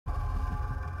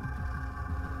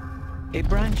A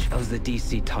branch of the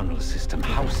DC tunnel system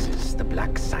houses the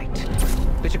black site,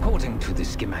 which according to the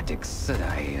schematics that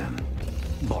I,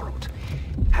 borrowed,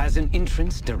 has an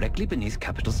entrance directly beneath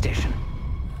Capital Station.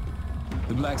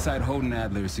 The black site holding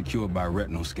Adler is secured by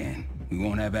retinal scan. We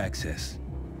won't have access.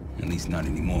 At least not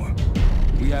anymore.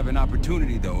 We have an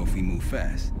opportunity, though, if we move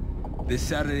fast. This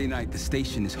Saturday night, the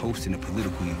station is hosting a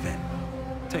political event.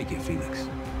 Take it, Felix.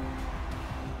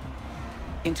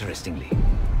 Interestingly,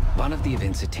 one of the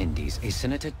event's attendees, a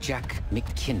Senator Jack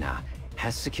McKenna,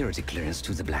 has security clearance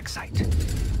to the black site.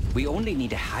 We only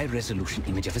need a high-resolution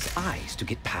image of his eyes to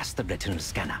get past the retinal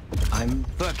scanner. I'm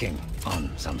working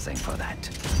on something for that.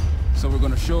 So we're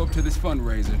gonna show up to this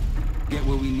fundraiser, get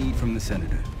what we need from the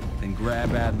senator, then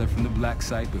grab Adler from the black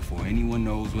site before anyone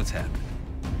knows what's happened.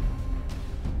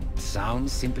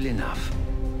 Sounds simple enough.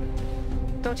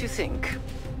 Don't you think?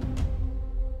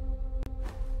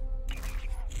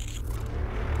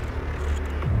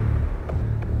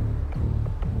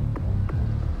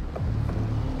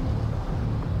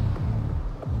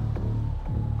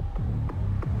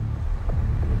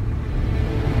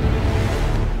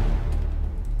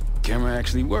 Camera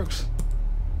actually works.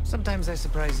 Sometimes I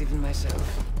surprise even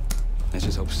myself. Let's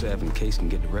just hope Sav and Case can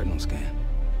get the retinal scan.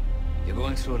 You're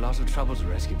going through a lot of trouble to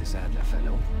rescue this Adler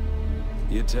fellow.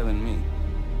 You're telling me.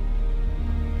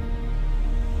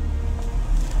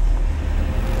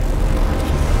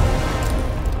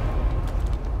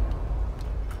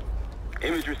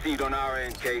 Image received on our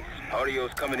end, Case.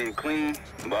 Audio's coming in clean.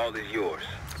 Ball is yours.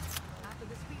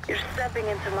 You're stepping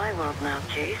into my world now,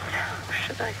 Case. Or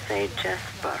should I say Jess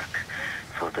Burke,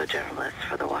 photojournalist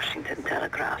for the Washington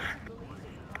Telegraph.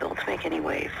 Don't make any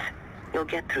waves. You'll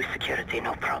get through security,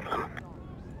 no problem.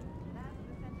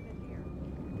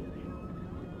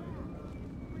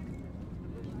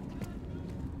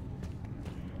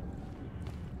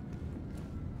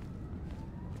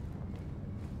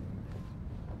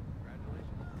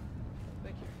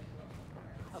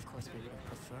 Of course, we would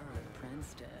prefer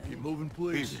Princeton. Keep moving,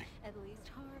 please. Easy. At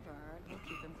least Harvard will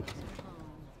keep him close to home.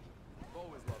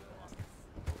 Always loved Boston.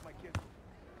 My kids.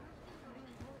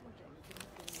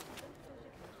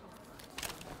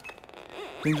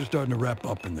 Things are starting to wrap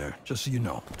up in there, just so you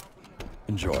know.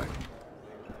 Enjoy.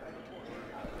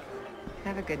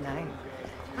 Have a good night.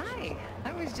 Hi,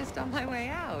 I was just on my way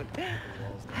out.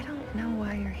 I don't know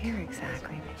why you're here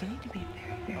exactly, but you need to be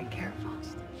very, very careful.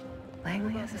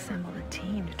 Langley has assembled a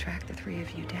team to track the three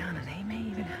of you down, and they may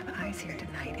even have eyes here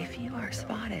tonight. If you are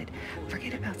spotted,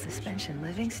 forget about suspension.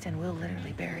 Livingston will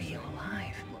literally bury you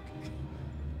alive.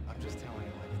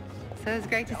 So it's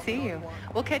great to see you.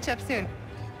 We'll catch up soon.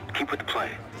 Keep with the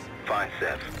plan. Fine,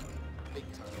 Seth.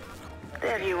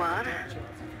 There you are.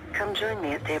 Come join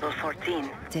me at table 14.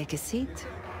 Take a seat.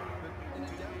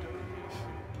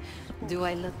 Do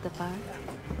I look the part?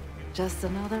 Just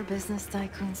another business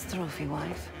tycoon's trophy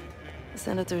wife. The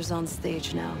senator's on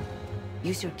stage now.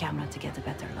 Use your camera to get a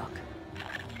better look.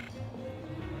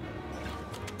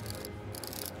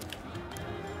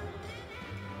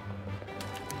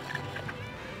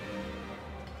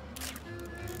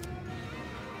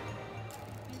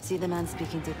 See the man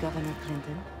speaking to Governor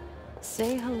Clinton?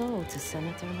 Say hello to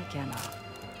Senator McKenna.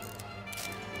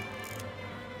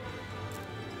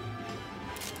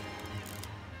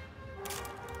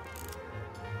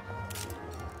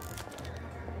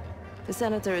 The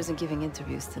senator isn't giving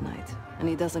interviews tonight, and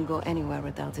he doesn't go anywhere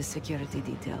without his security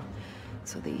detail.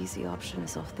 So the easy option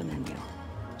is off the menu.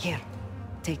 Here,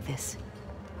 take this.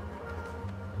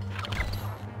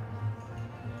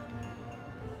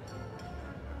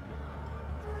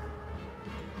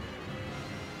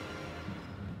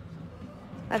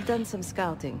 I've done some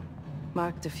scouting.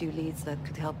 Marked a few leads that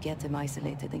could help get him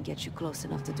isolated and get you close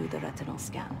enough to do the retinal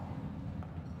scan.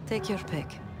 Take your pick.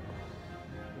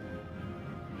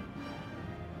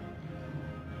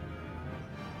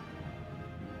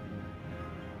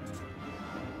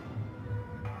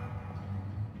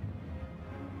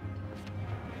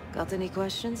 Got any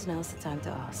questions? Now's the time to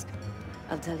ask.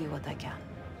 I'll tell you what I can.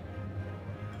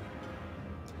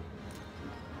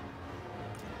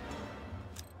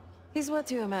 He's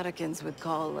what you Americans would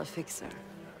call a fixer.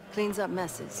 Cleans up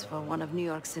messes for one of New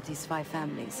York City's 5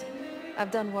 families.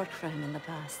 I've done work for him in the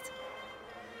past.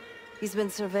 He's been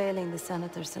surveilling the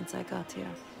senator since I got here.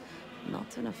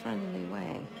 Not in a friendly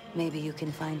way. Maybe you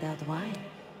can find out why.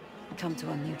 Come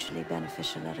to a mutually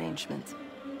beneficial arrangement.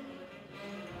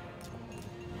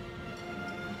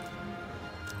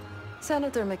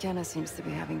 Senator McKenna seems to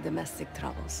be having domestic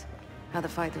troubles. Had a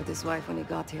fight with his wife when he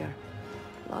got here.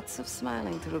 Lots of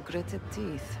smiling through gritted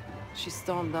teeth. She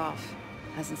stormed off.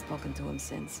 Hasn't spoken to him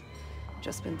since.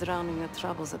 Just been drowning her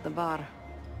troubles at the bar.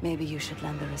 Maybe you should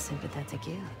lend her a sympathetic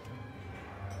ear.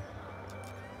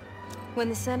 When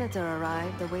the senator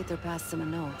arrived, the waiter passed him a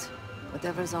note.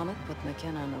 Whatever's on it put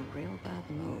McKenna in a real bad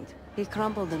mood. He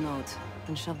crumpled the note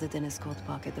and shoved it in his coat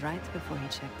pocket right before he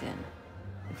checked in.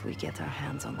 If we get our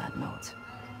hands on that note,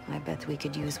 I bet we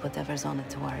could use whatever's on it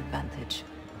to our advantage.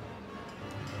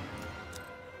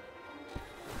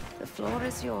 The floor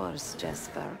is yours, Jess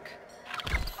Burke.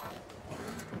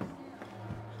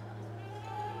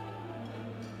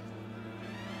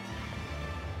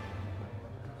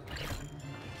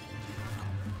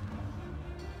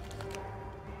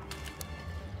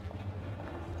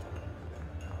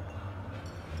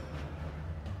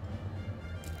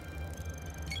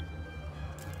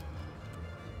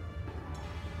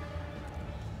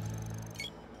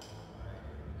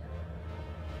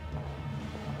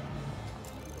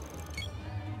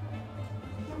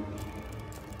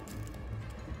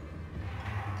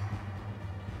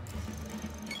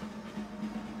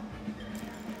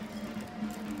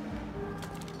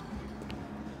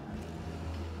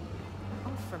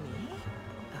 For me?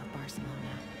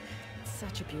 Barcelona.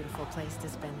 Such a beautiful place to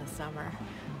spend the summer.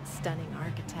 Stunning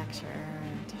architecture.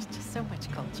 There's just so much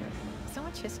culture. So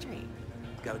much history.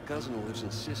 Got a cousin who lives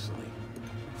in Sicily.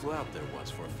 Flew out there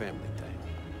once for a family thing.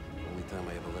 Only time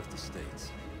I ever left the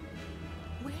States.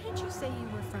 Where did you say you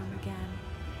were from again?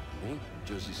 Me?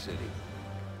 Jersey City.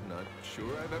 Not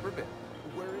sure I've ever been.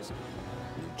 Where is it?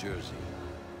 New Jersey.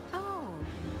 Oh,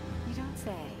 you don't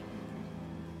say.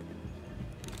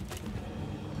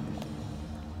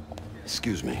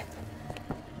 Excuse me.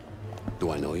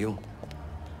 Do I know you?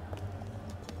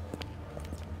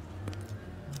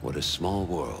 What a small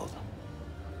world.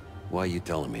 Why are you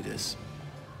telling me this?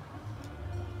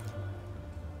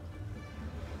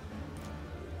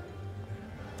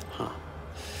 Huh.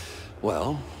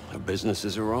 Well, her business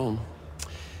is her own.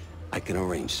 I can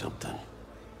arrange something.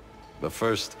 But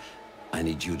first, I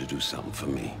need you to do something for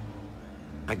me.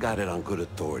 I got it on good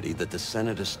authority that the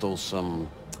senator stole some,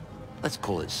 let's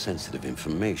call it sensitive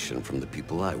information from the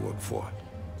people I work for.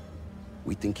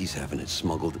 We think he's having it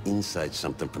smuggled inside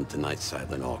something from tonight's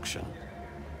silent auction.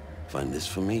 Find this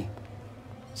for me.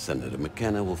 Senator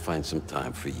McKenna will find some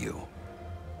time for you.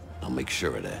 I'll make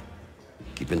sure of that.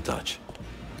 Keep in touch.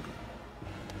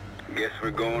 Guess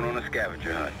we're going on a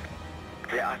scavenger hunt.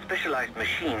 There are specialized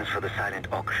machines for the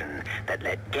silent auction that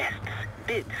let guests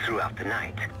bid throughout the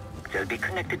night. They'll be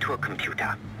connected to a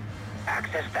computer.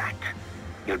 Access that.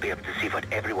 You'll be able to see what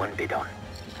everyone bid on.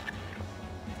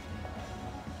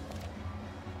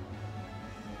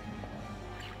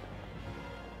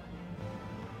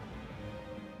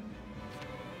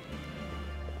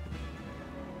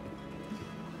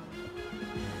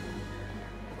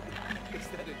 Is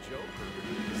that a joke,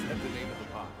 or is that the name of the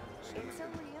pot? It's a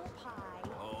real pie.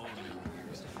 Oh,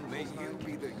 may you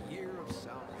be the year of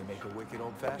South. They make a wicked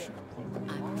old-fashioned.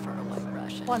 I prefer a white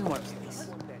Russian. One more, please.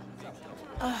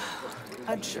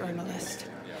 A journalist.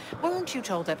 Weren't you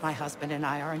told that my husband and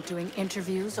I aren't doing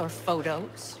interviews or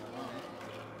photos?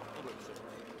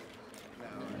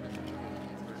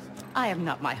 I am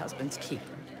not my husband's keeper,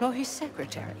 nor his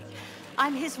secretary.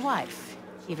 I'm his wife,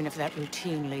 even if that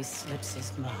routinely slips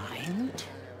his mind.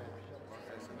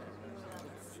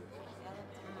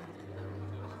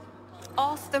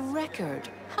 Off the record.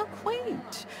 How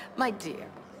quaint. My dear,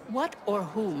 what or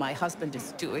who my husband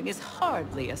is doing is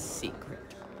hardly a secret.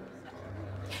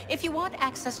 If you want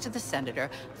access to the senator,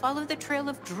 follow the trail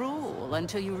of drool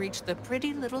until you reach the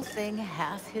pretty little thing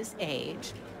half his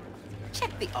age.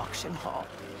 Check the auction hall.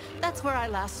 That's where I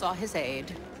last saw his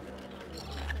aide.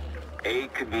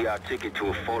 Aid could be our ticket to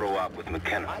a photo op with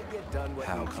McKenna.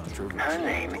 How controversial. Her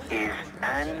name is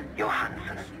Anne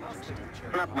Johansson.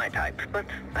 Not my type, but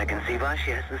I can see why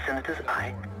she has the senator's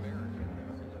eye.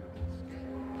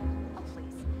 Oh,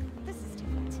 please. This is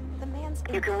different. The man's...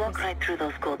 You can walk right through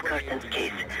those gold curtains,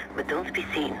 Case, but don't be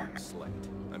seen. Select.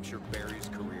 I'm sure Barry's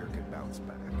career could bounce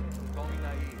back. Call me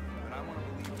naive, but I want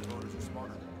to believe the voters are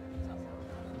smarter.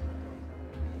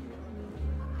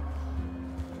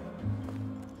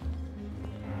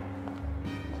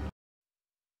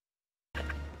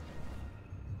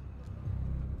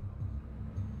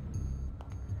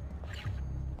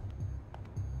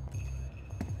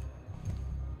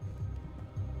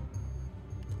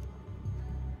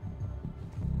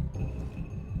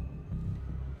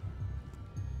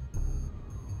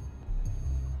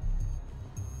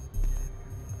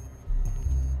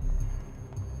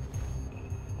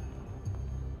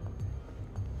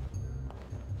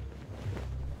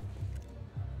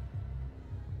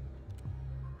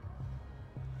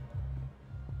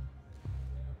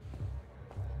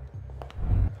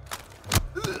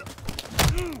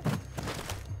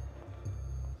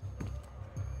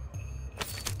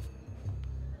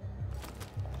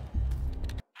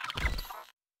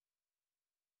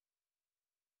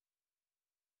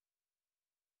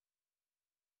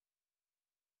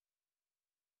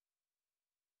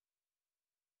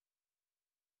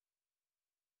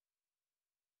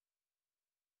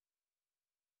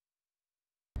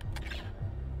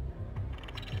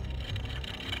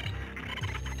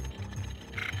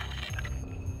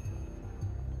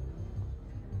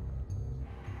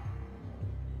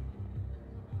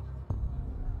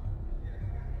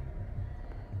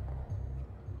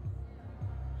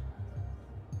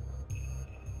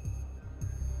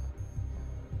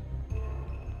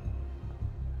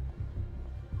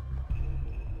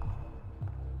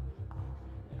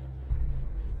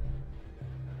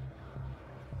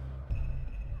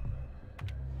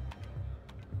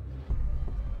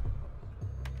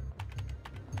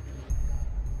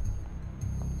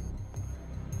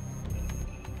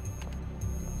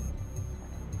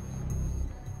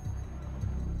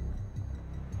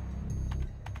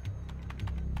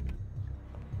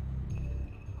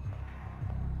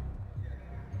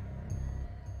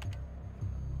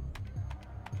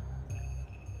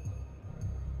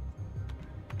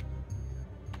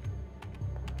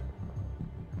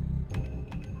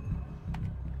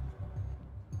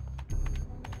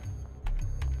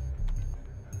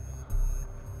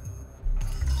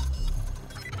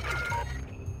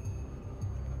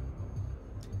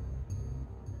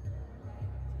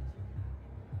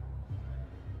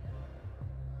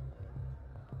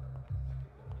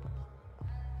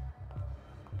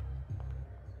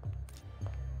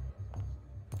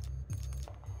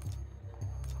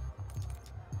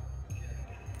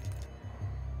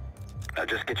 Now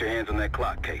just get your hands on that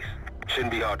clock case. Shouldn't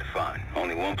be hard to find.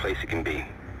 Only one place it can be,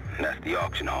 and that's the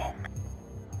auction hall.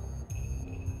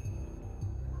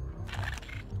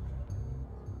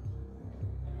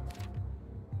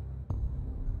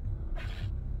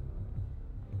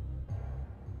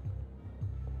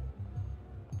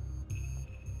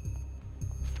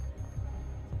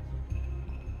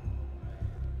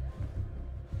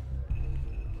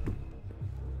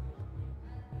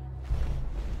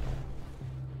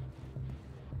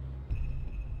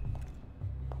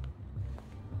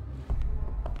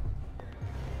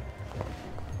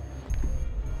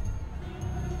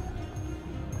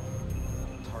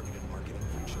 Targeted marketing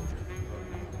for children.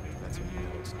 That's when you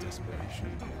know it's desperation.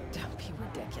 Don't be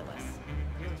ridiculous.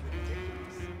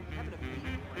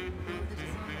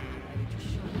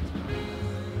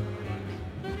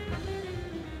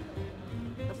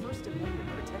 The First Amendment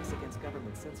protects against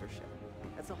government censorship.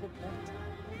 That's the whole point.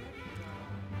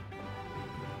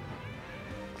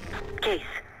 Case,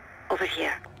 over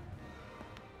here.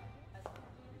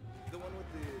 The one with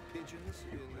the pigeons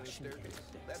in the staircase?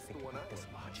 That's the one I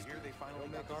want. Here they finally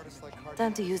make artists like Carter.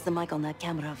 Time to use the mic on that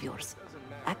camera of yours.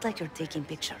 Act like you're taking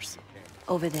pictures.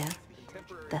 Over there,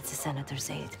 that's the senator's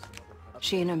aide.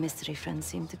 She and her mystery friend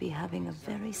seem to be having a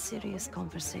very serious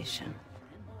conversation.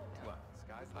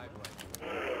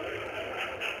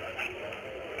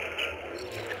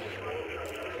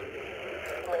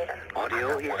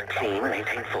 Audio is clean,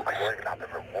 maintain focus. Worried about the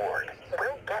reward.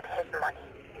 We'll get his money.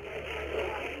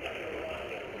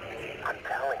 I'm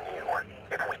telling you,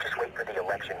 if we just wait for the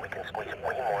election, we can squeeze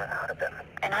way more out of them.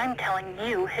 And I'm telling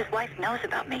you, his wife knows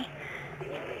about me.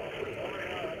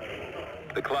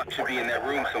 The clock should be in that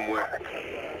room somewhere.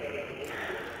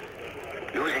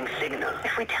 Losing signal.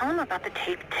 If we tell him about the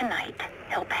tape tonight,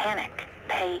 he'll panic,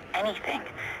 pay anything.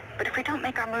 But if we don't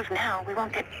make our move now, we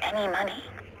won't get any money.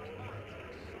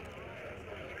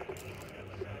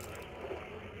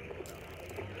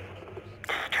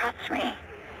 Just trust me.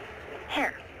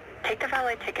 Here, take the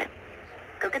valet ticket.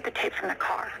 Go get the tape from the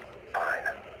car.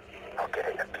 Fine. I'll get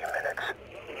it in a few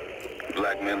minutes.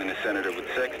 Blackmailing the senator with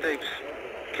sex tapes?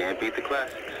 Can't beat the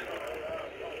classics.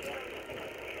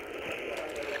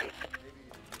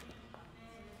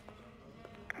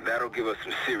 That'll give us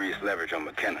some serious leverage on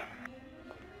McKenna.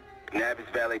 Nab his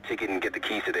valet ticket and get the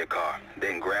keys to their car.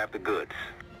 Then grab the goods.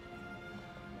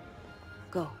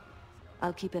 Go.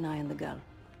 I'll keep an eye on the girl.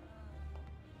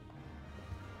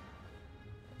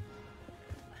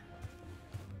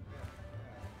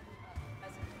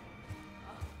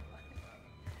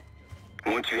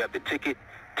 Once you have the ticket,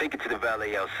 take it to the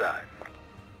valet outside.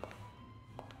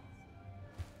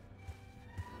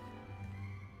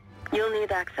 You'll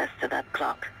need access to that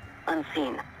clock,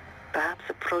 unseen. Perhaps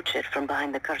approach it from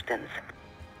behind the curtains.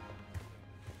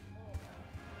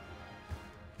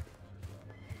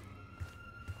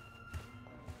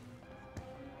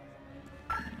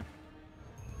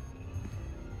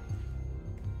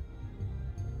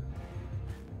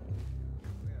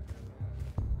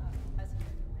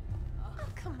 Oh,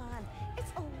 come on.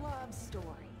 It's a love story.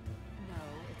 No,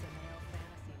 it's a male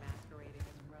fantasy masquerading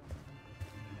as romance.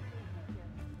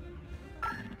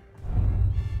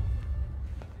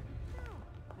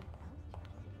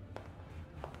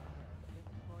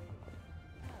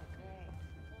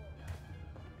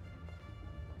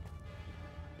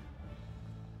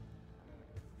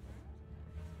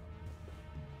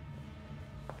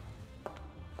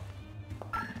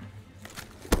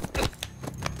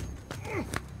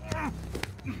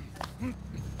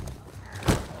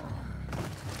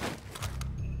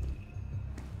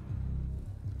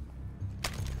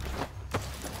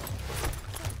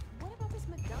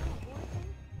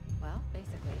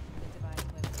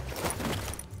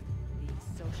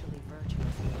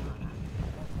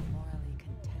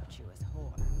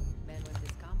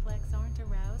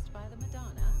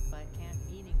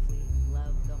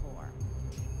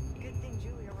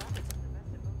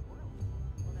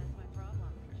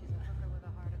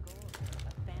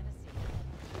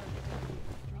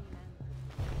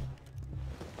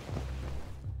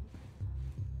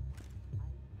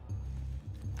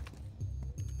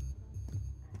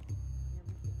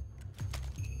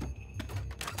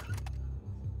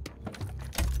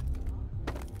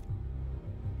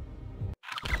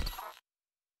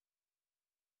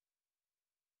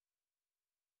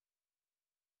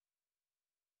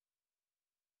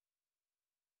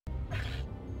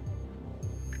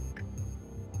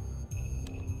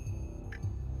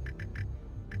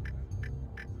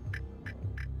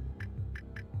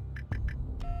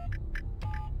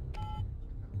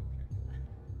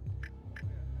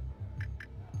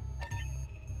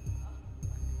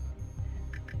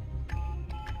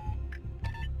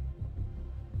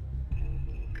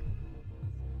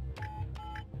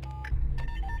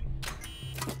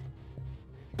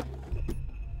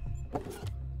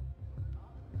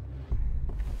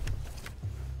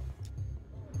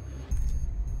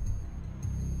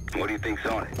 What do you think's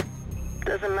on it?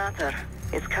 Doesn't matter.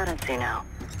 It's currency now.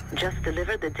 Just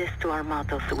deliver the disc to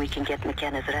Armato so we can get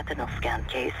McKenna's retinal scan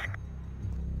case.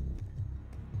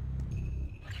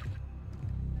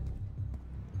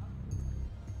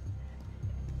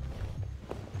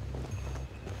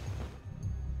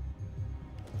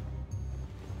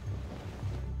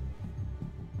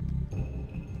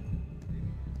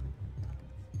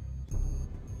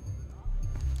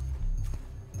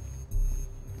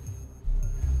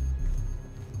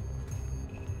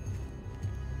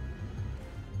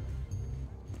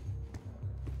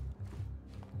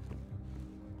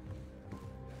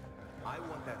 I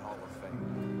want that Hall of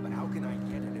Fame, but how can I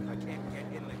get it if I can't get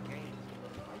in the game?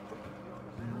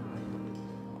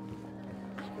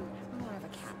 I'm more of a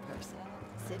cat person.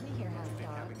 Sydney here has a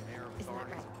dog. Isn't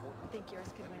that right? Think yours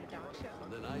could win a dog show?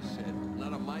 Then I said,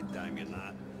 not on my dime, you're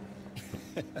not.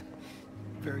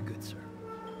 Very good, sir.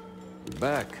 You're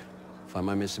back. Find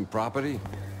my missing property?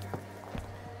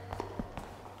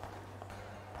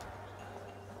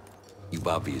 You've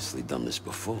obviously done this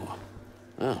before.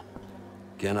 Huh?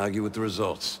 Can't argue with the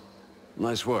results.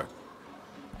 Nice work.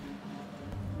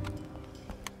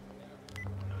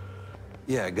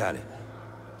 Yeah, I got it.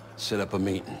 Set up a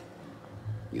meeting.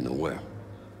 You know where.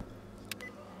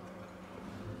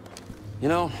 You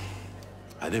know,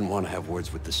 I didn't want to have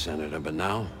words with the senator, but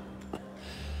now...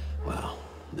 well,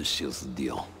 this seals the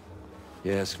deal.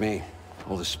 You ask me,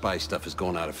 all the spy stuff is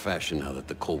going out of fashion now that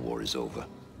the Cold War is over.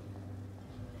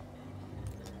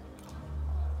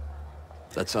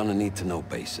 That's on a need-to-know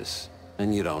basis,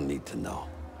 and you don't need to know.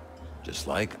 Just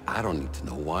like I don't need to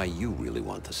know why you really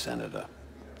want the senator.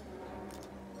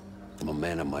 I'm a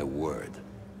man of my word.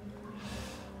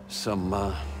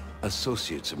 Some,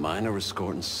 associates of mine are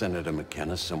escorting Senator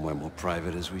McKenna somewhere more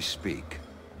private as we speak.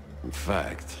 In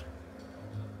fact,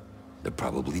 they're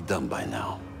probably done by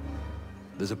now.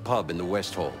 There's a pub in the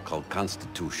West Hall called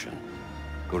Constitution.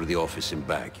 Go to the office in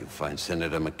back. You'll find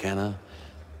Senator McKenna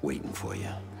waiting for you.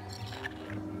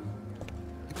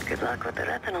 Good luck with the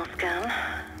retinal scan.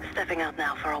 Stepping out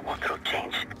now for a wardrobe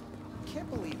change. Can't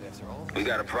believe this, all. We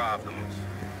got a problem.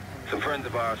 Some friends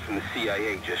of ours from the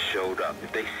CIA just showed up.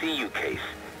 If they see you, Case,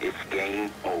 it's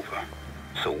game over.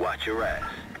 So watch your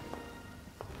ass.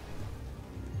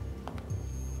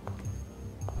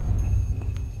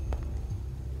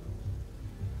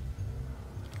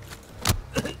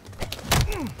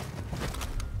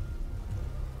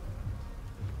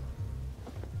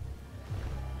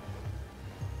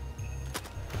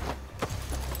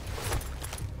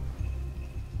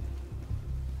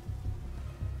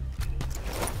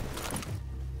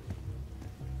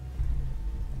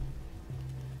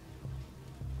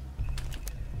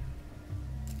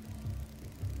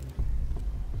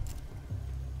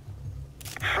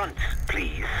 Front,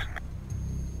 please.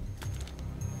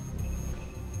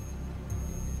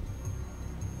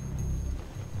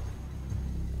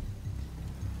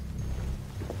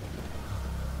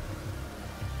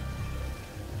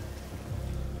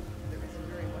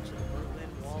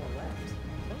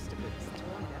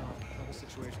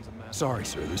 Sorry,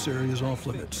 sir. This area is off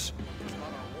limits.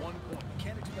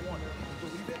 Can't explain it.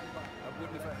 Believe it? I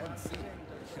wouldn't if I hadn't seen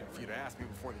it. If you'd asked me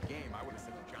before the game, I would have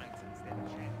said the Giants instead of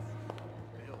Chance.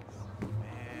 Bills,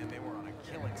 man, they were on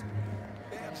a killing spree.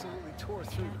 They absolutely tore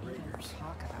through the Raiders.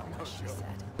 Talk about what she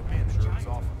said. Man, the Giants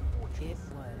off on the fortune. It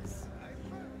was.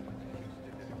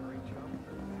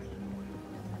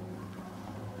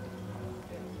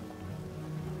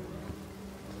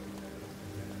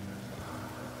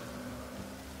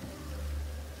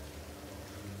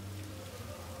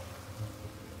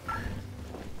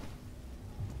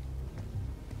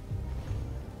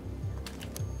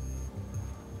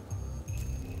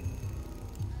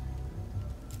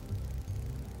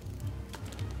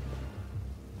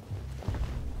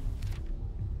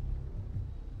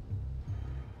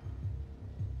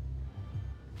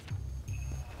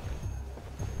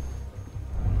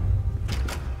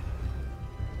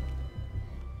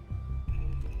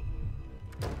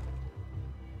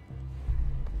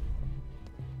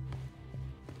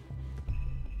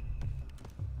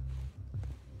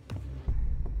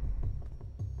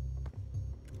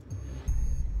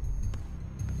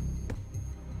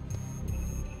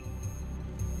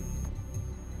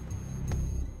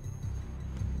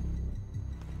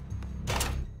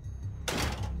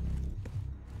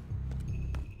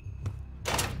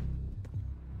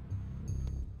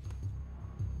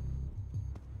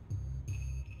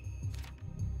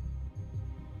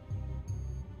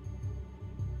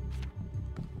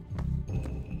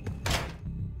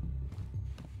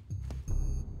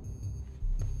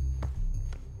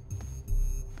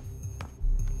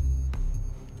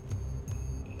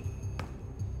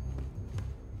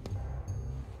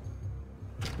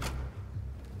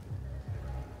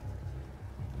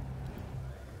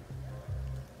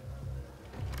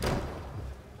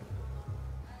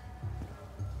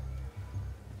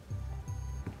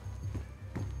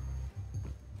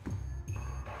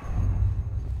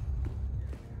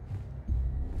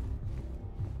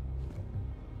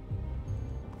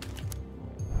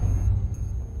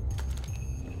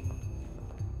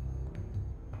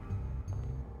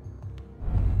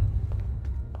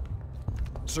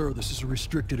 Sir, this is a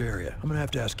restricted area. I'm gonna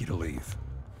have to ask you to leave.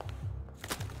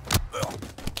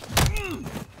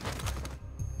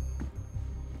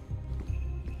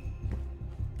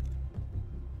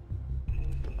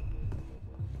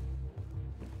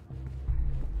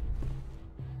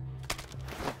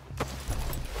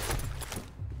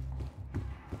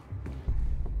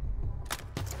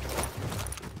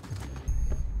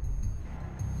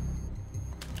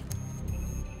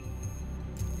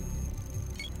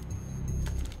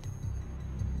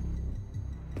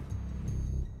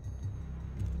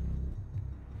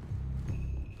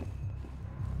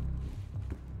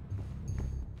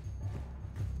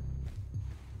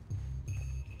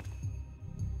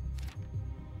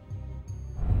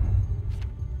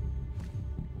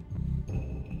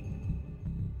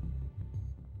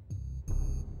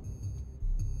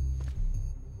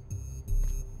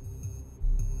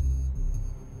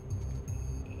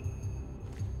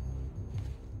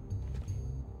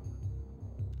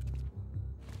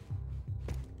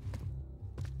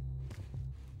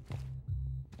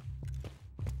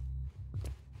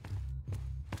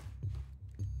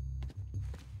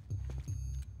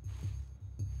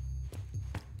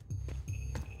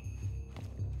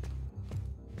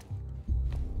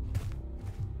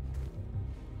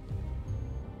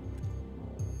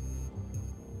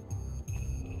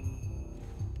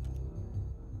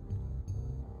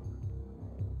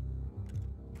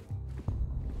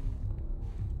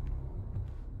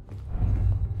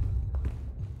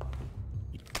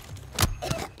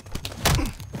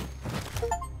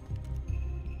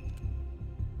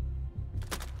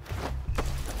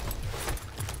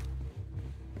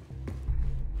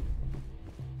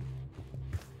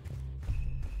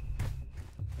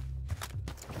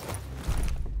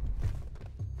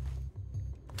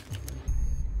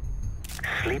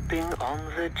 Sleeping on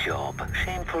the job.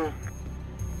 Shameful.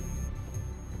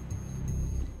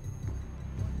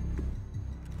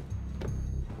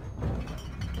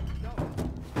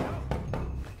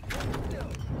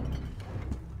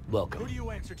 Welcome. Who do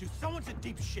you answer to? Someone's in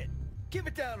deep shit. Keep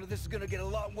it down or this is gonna get a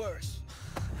lot worse.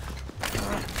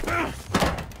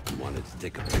 You wanted to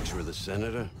take a picture of the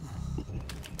senator?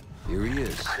 Here he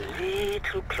is. A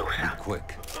little closer.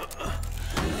 Quick.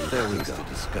 There we go.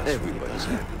 Everybody's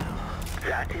happy now.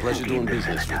 That is Pleasure doing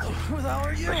business with you. Who the hell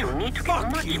are you? But you'll need to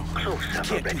get much closer for Can't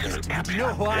do retinal this. capture. Do you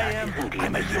know who I That am? is indeed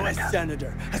I'm a the U.S.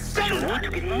 senator. A But you'll senator! need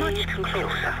to get much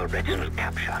closer for retinal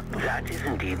capture. That is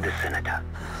indeed the senator.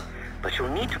 But you'll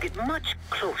need to get much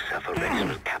closer for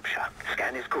retinal capture.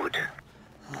 Scan is good.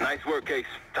 Nice work, Case.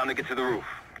 Time to get to the roof.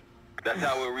 That's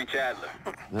how we'll reach Adler.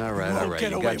 All right.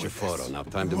 You got your photo. Now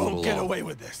time to move along. Won't get away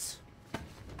with this.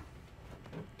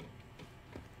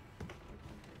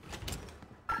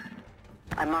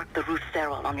 I marked the roof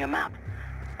sterile on your map.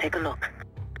 Take a look.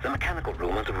 The mechanical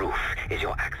room on the roof is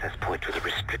your access point to the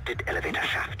restricted elevator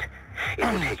shaft. It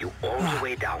will take you all the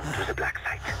way down to the black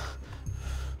site.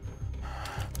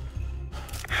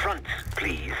 Front,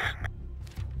 please.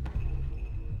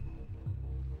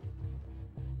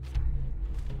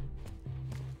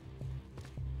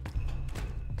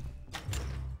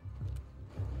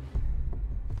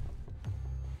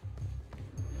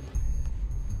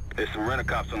 There's some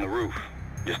rent-a-cops on the roof.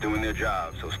 Just doing their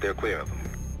job, so steer clear of them.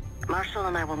 Marshall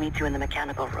and I will meet you in the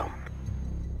mechanical room.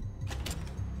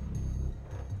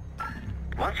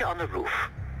 Once you're on the roof,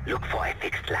 look for a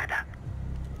fixed ladder.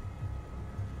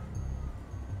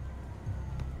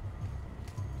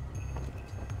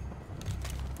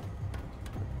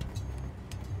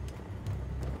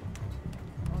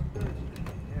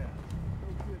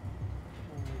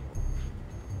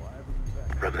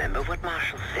 Remember what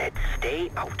Marshall said,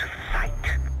 stay out of sight.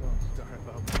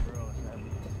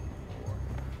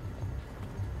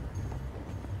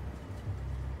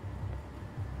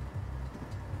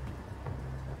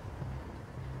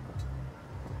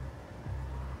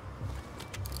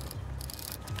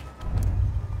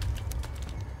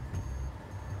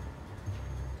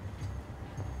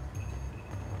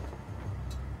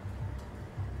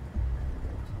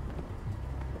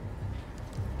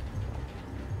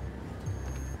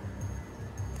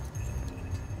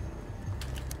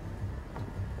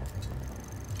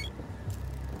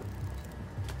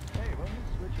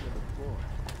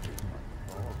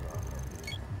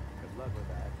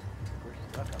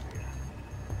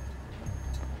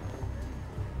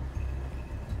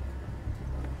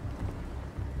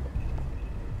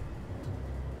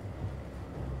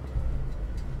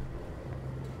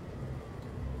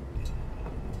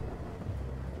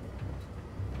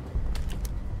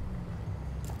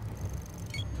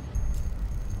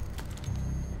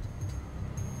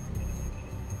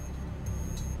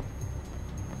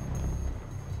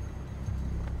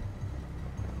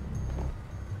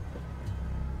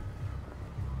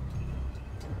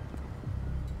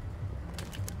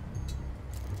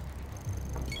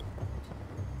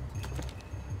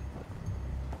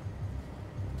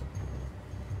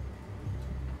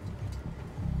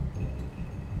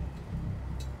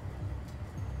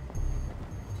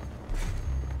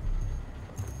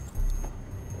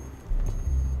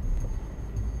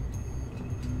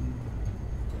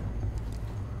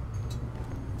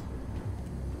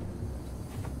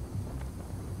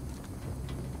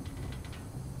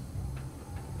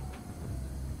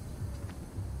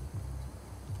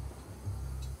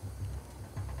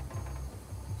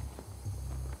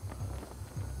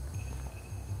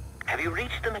 Have you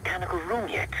reached the mechanical room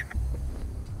yet?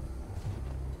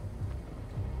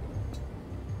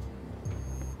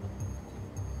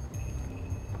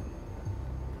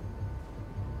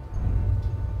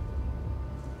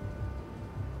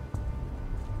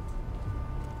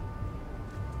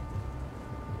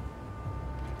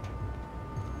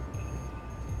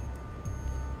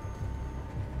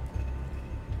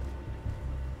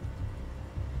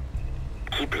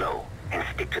 Keep low and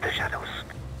stick to the shadows.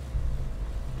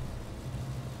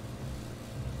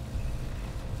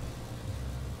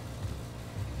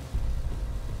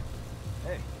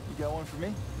 Hey, you got one for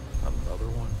me? Another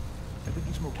one? I think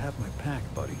you smoked half my pack,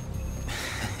 buddy.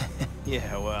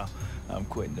 Yeah, well, I'm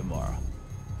quitting tomorrow.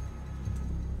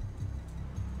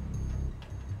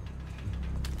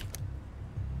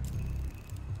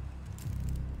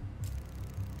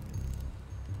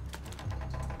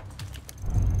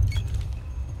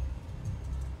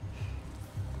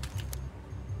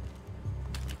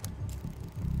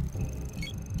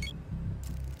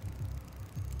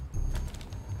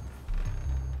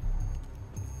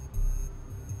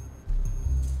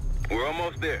 We're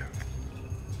almost there.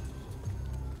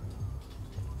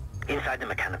 Inside the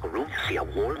mechanical room, you see a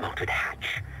wall-mounted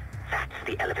hatch. That's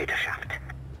the elevator shaft.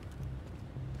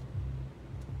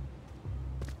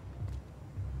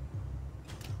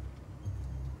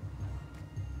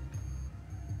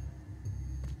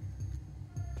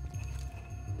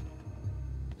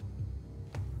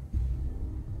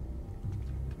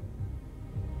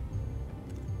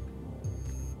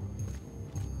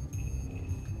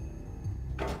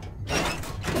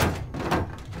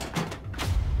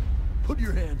 Put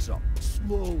your hands up,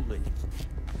 slowly.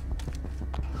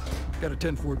 Got a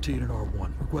 1014 and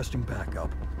R1, requesting backup.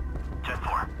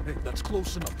 10-4. Hey, that's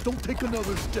close enough. Don't take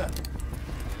another step.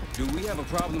 Do we have a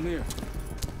problem here?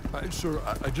 Sir,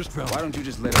 I just found... Why don't you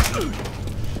just let us in?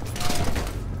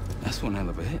 That's one hell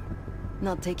of a hit.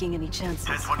 Not taking any chances.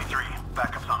 1023.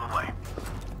 Backup's on the way.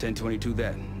 1022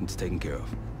 that. It's taken care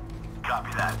of.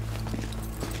 Copy that.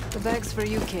 The bag's for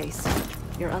you, Case.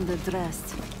 You're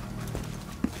underdressed.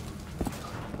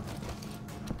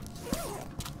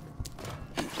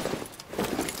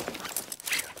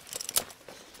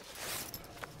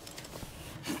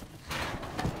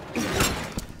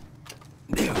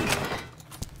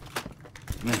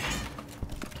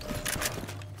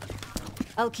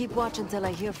 I'll keep watch until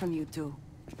I hear from you two.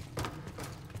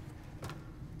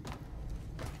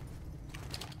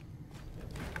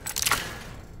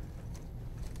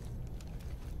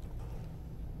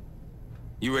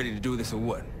 You ready to do this or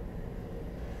what?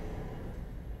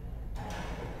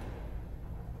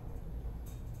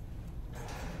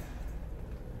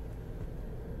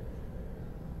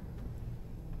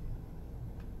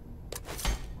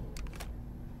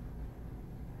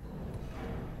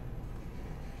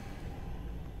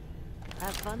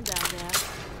 Have fun down there.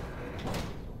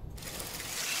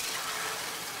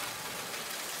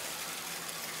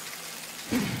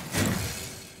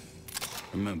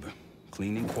 Remember,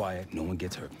 clean and quiet, no one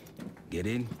gets hurt. Get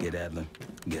in, get Adler,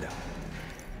 get out.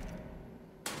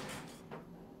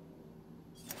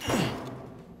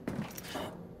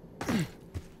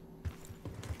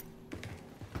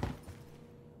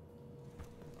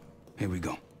 Here we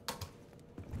go.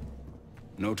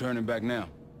 No turning back now.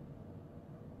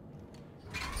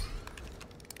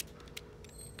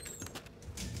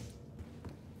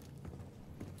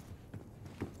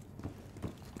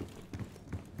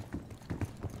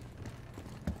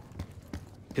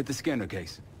 Hit the scanner,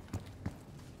 Case.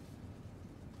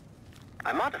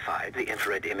 I modified the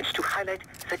infrared image to highlight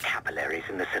the capillaries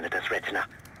in the Senator's retina.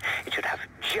 It should have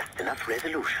just enough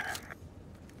resolution.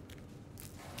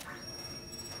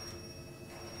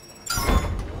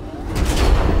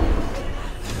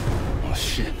 Oh,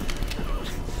 shit.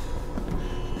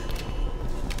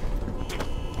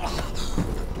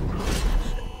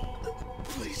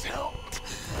 Please help.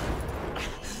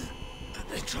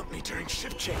 They took me during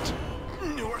shift change.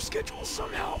 Knew our schedule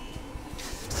somehow.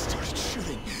 Started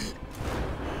shooting.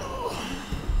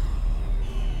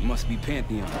 Must be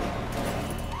Pantheon.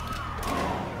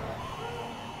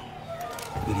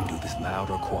 We can do this loud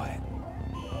or quiet.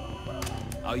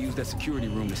 I'll use that security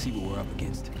room to see what we're up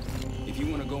against. If you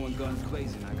want to go in guns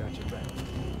blazing, I got your back.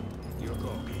 Your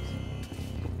call,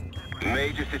 Case.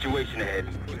 Major situation ahead.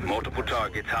 Multiple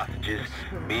targets, hostages.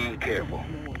 Be careful.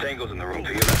 Tango's in the room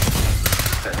to your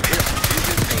left. That's him.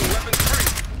 You weapons free.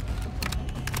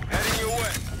 Heading your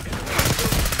way.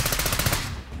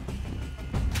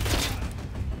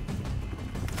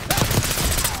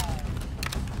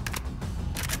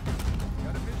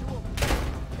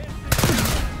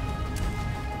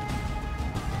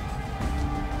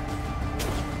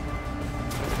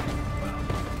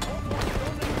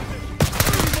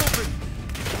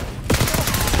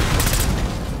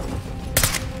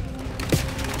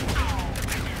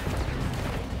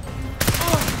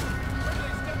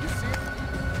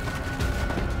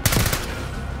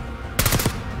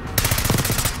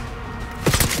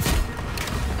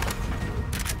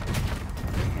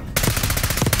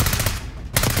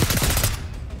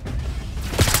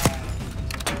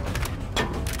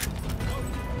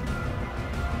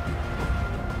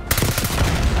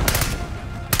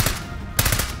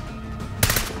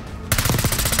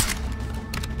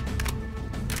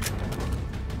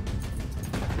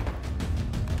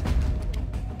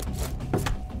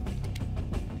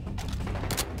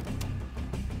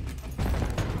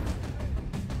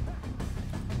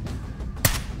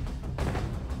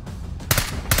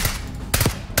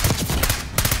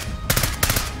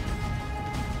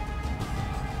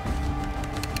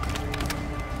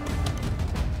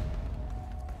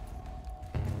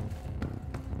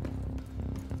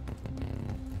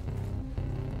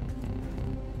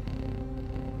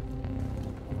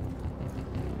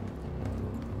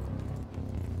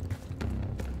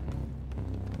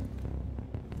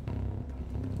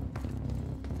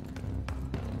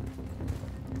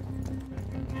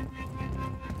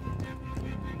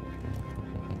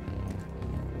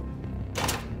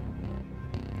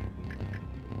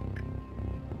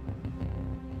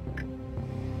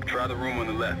 Try the room on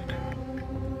the left.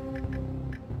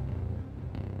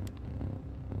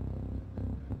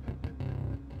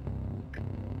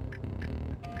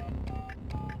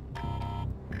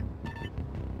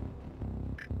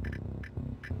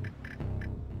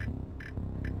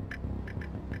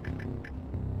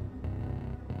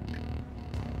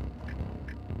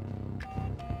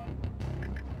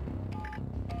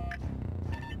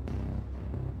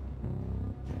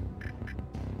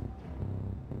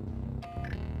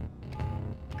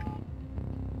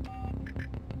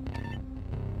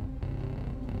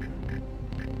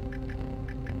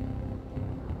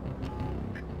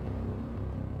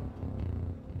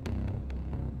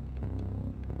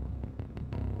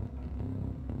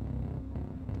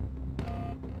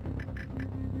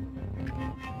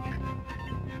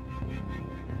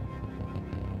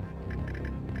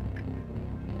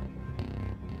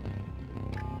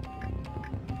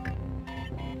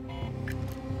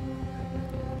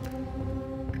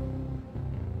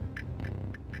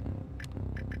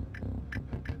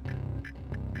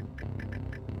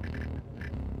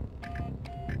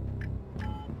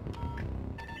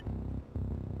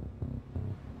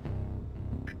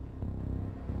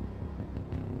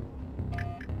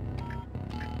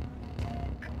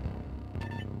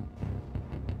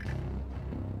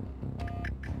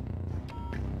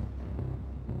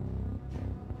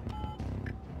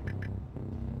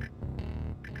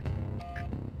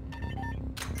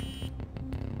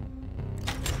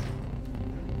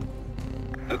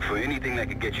 Look for anything that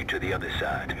could get you to the other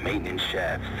side. Maintenance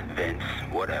shafts, vents,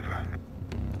 whatever.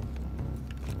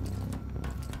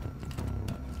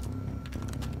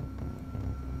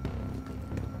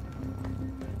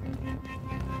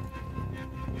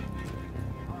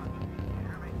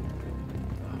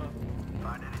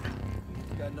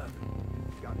 Got nothing.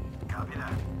 Got it. Copy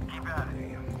that. Keep at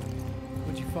it.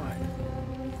 What'd you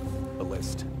find? A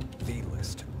list. The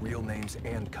list. Real names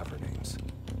and cover names.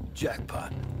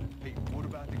 Jackpot. Hey, what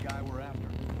about the guy we're after?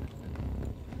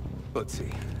 Let's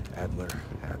see. Adler.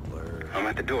 I'm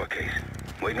at the door, Case.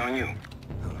 Waiting on you.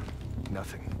 Huh.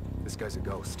 Nothing. This guy's a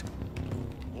ghost.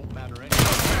 Won't matter anyway.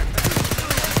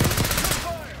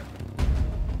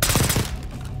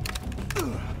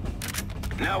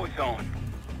 Now it's on.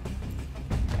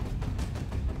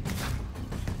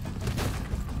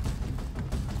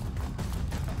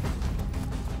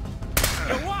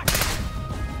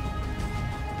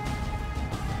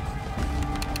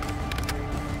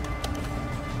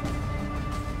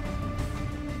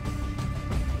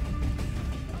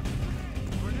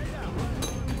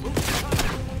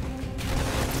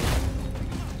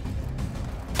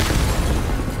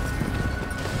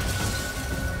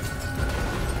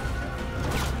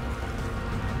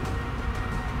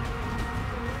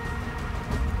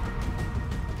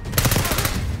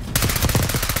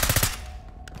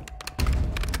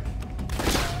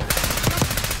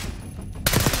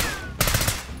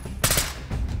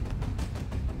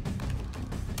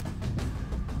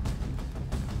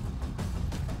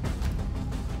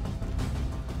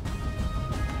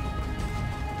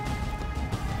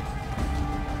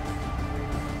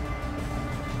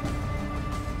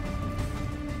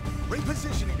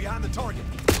 Repositioning behind the target.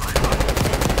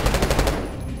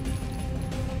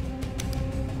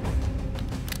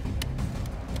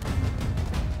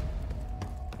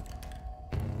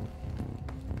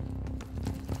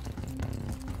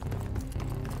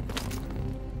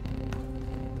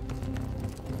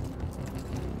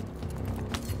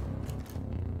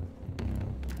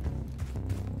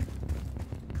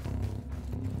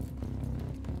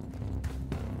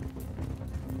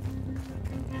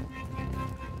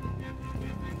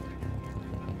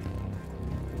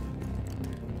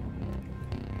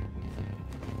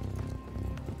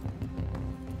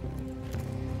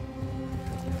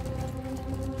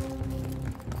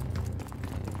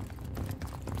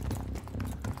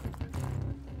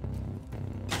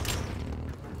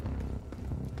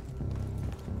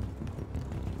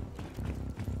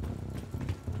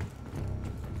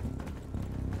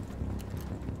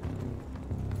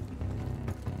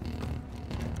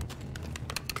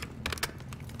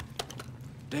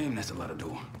 Damn, that's a lot of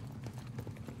door.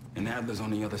 And Adler's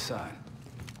on the other side.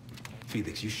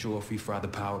 Felix, you sure if we fry the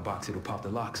power box, it'll pop the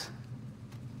locks?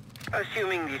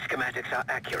 Assuming these schematics are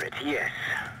accurate, yes.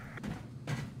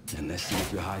 And let's see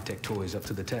if your high-tech toy is up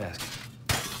to the task.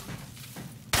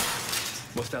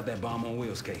 Bust out that bomb on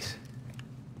wheels, Case.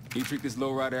 You trick this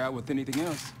lowrider out with anything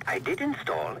else? I did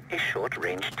install a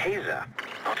short-range taser.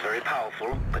 Not very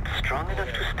powerful, but strong enough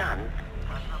to stun.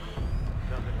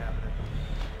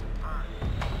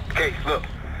 Case, look.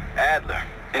 Adler,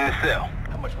 in the cell.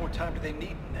 How much more time do they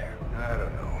need in there? I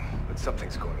don't know, but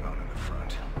something's going on in the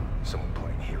front.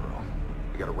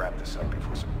 gotta wrap this up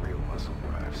before some real muscle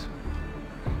arrives.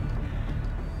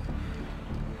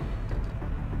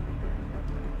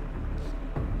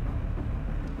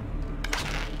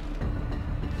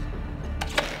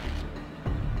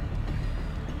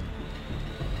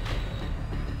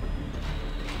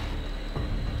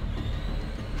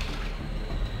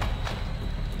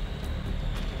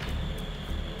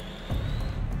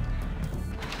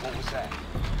 What was that?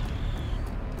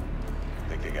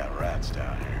 Think they got rats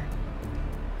down here.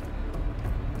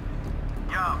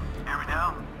 Yo, hear me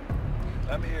now?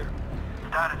 I'm here.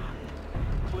 Status.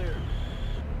 Clear.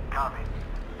 Copy.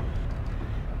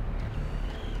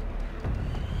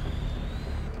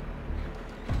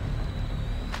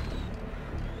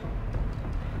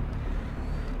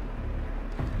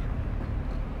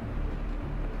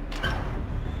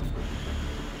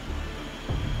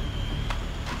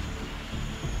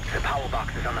 The power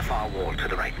box is on the far wall to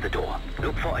the right of the door.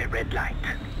 Look for a red light.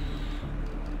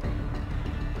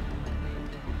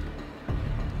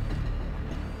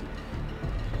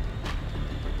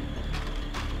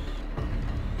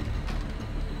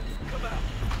 Come out.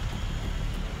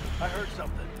 I heard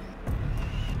something.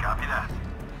 Copy that.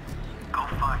 Go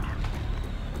find it.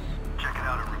 Check it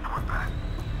out and report back.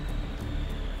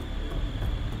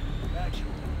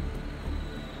 Actual.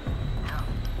 Yeah.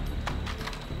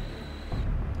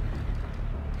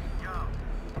 Yo,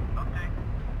 update.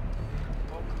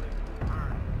 All clear.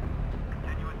 Heard.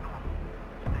 Continue as normal.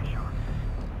 Stay sharp.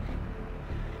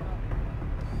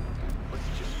 Was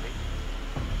it just me?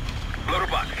 Loader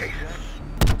box case.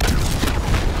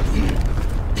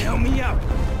 Help me out.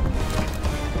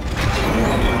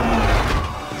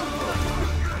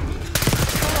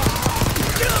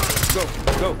 Go,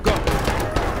 go, go.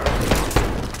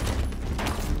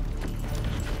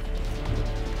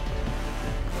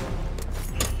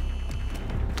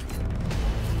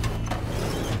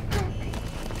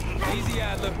 Easy,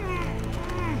 Adler.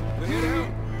 We're here to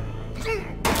help.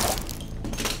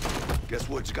 Guess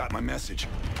Wood's got my message.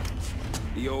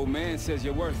 The old man says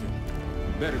you're worth it.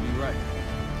 You better be right.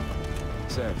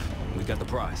 Sev, we got the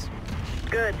prize.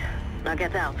 Good. Now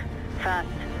get out. Fast.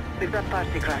 We've got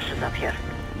party crashes up here.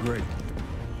 Great.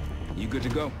 You good to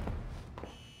go?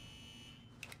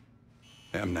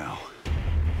 Am now.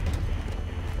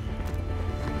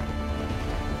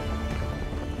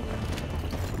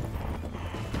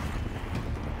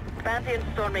 Pantheon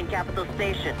storming Capitol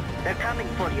Station. They're coming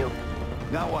for you.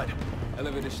 Now what?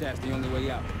 Elevator shaft's the only way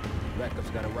out. Backup's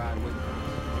got to ride with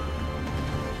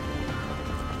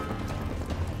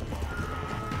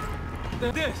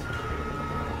it. This!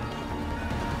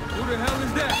 Who the hell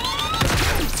is that?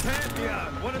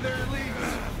 Pantheon, one of their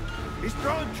elites. He's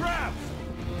throwing traps.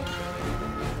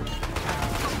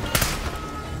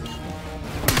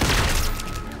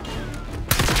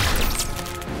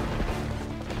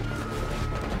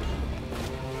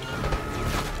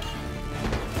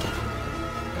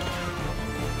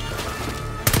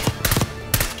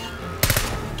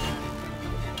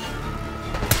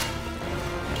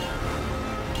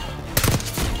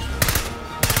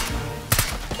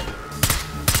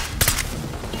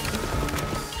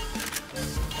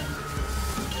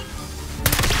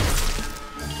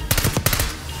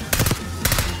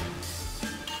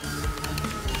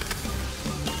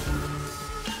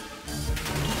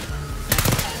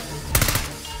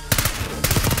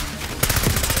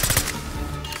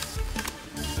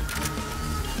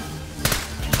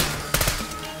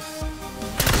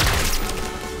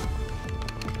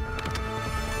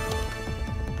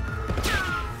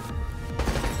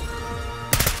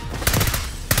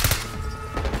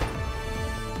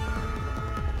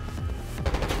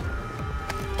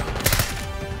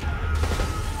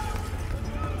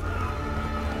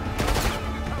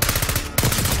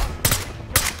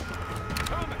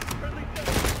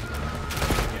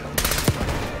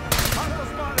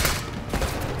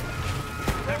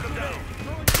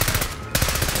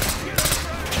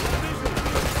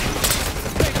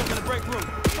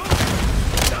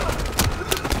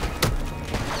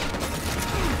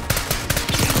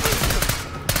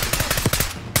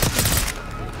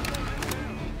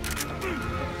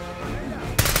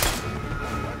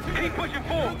 Keep pushing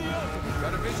forward.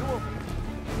 Got a visual?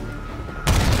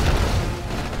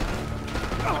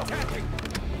 Attacking!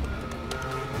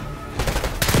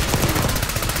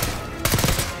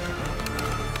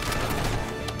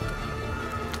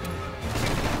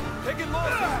 Take it low!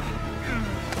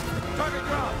 Target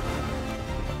drop!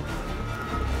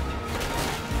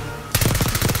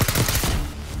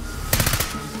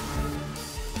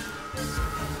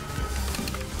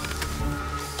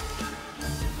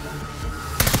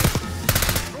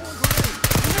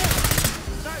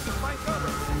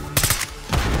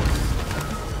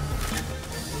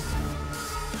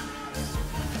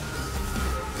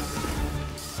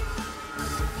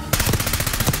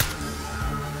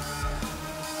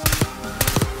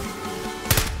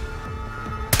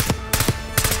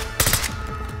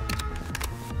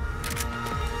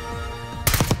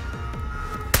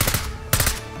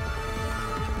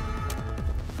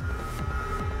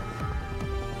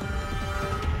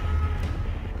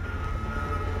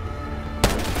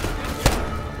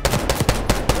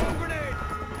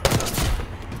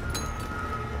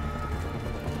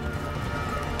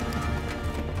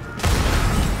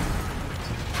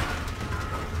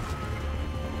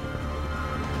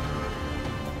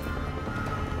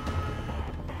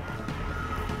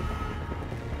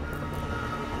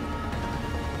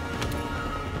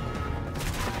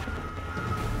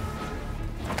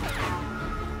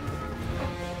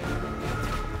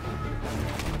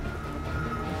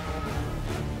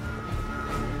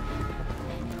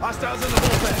 Hostiles in the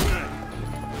bullpen.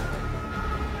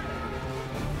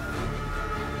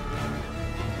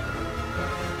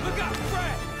 Look out,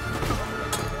 Fred!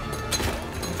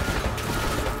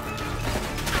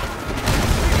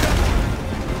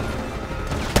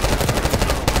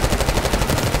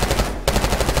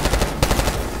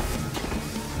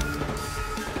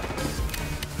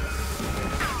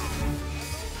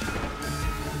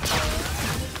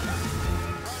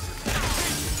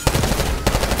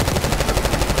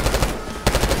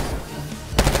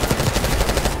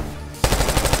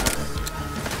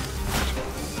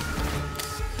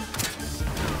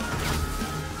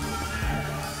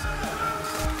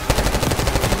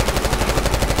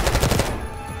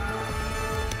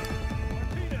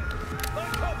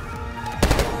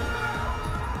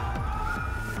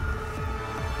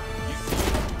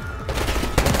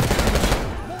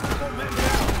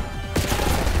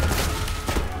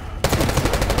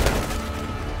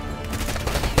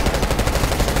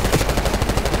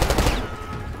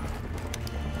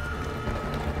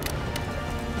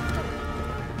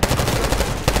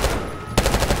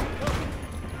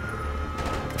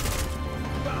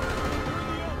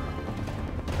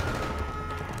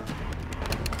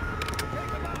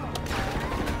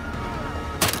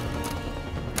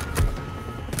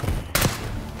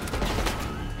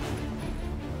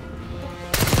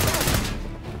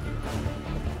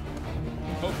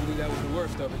 Hopefully that was the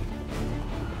worst of it.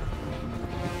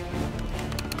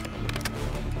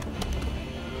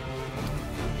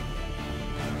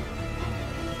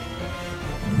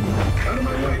 Out of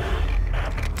my way.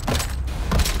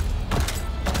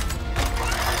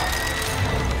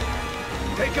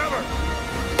 Take cover!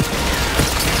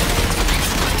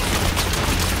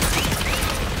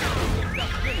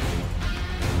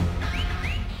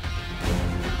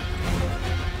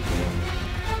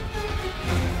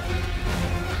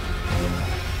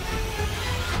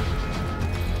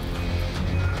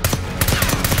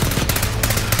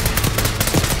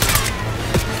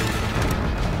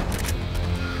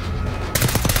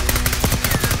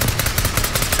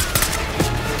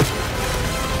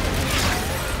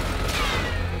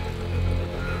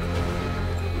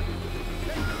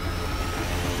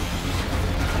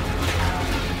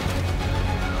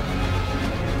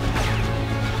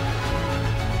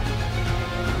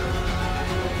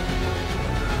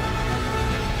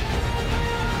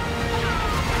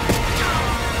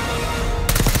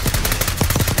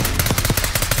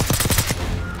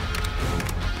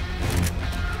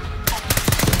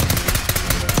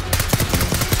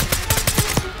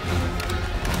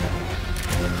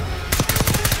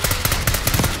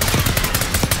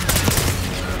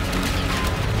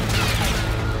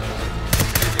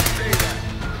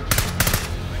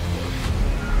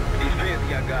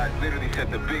 Literally sent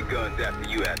the big guns after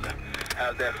you, Adler.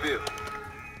 How's that feel?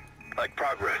 Like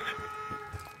progress?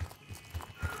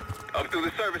 Up through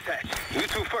the service hatch. You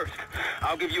two first.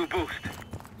 I'll give you a boost.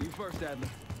 You first, Adler.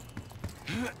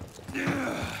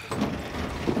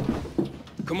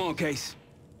 Come on, Case.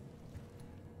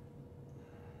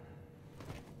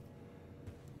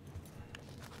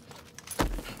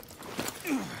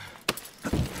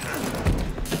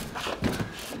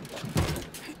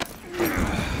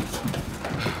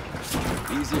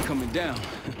 Easy coming down.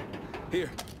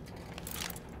 Here.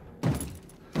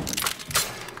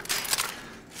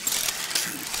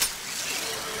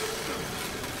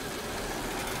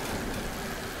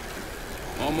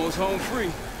 Almost home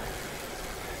free.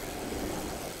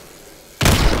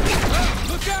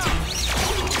 Look out!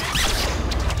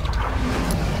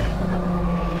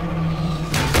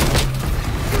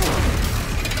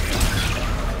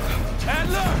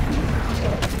 Adler!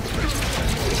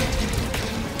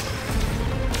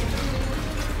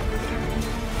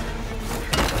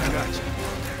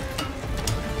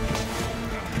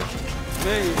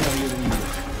 Way heavier than you.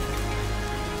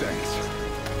 Thanks.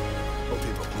 Hope you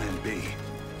have a plan B.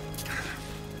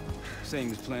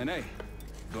 Same as plan A.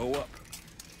 Go up.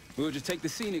 We'll just take the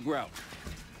scenic route.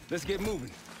 Let's get moving.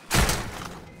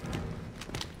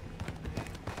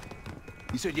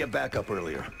 You said you had backup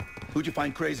earlier. Who'd you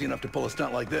find crazy enough to pull a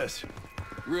stunt like this?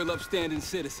 Real upstanding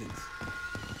citizens.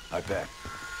 I bet.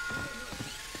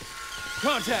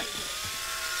 Contact!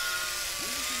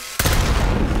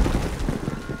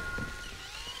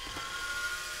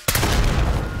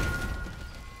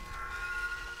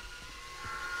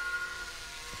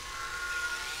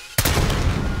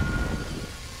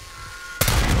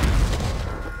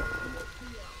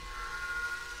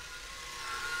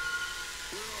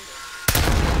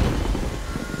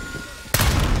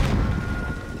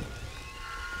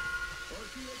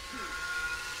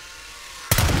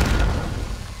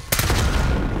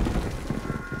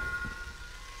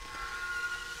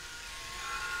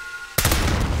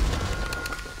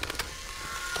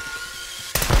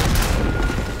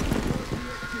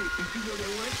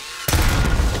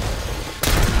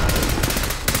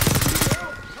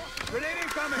 Grenade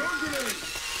incoming! Grenade!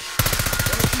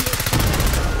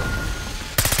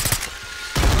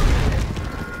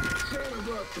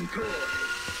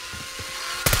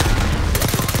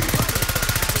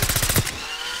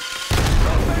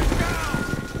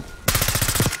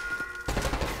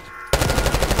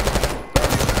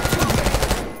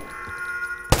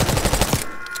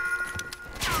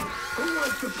 Who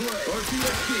wants to play?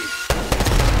 RTX.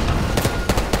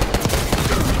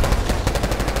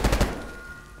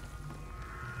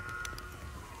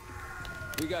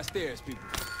 We got stairs, people.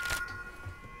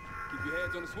 Keep your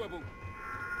heads on the swivel.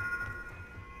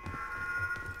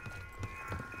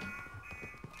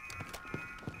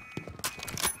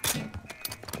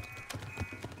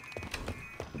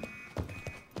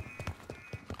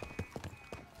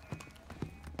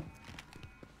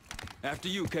 After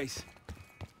you, Case.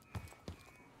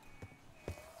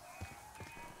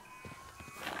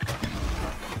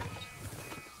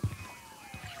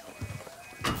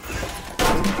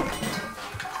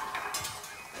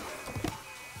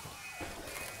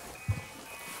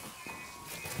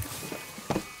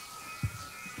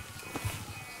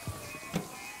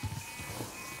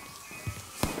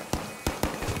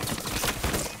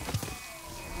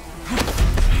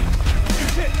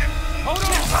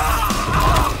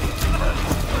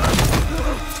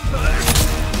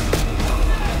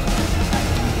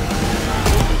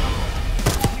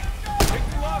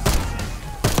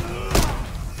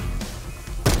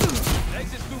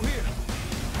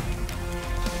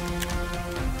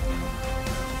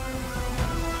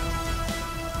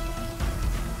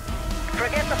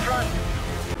 Forget the front.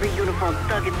 Three uniforms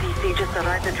stuck in DC just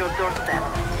arrived at your doorstep.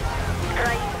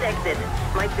 Try east exit.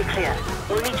 Might be clear.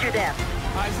 We'll meet you there.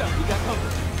 Eyes up, we got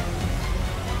company.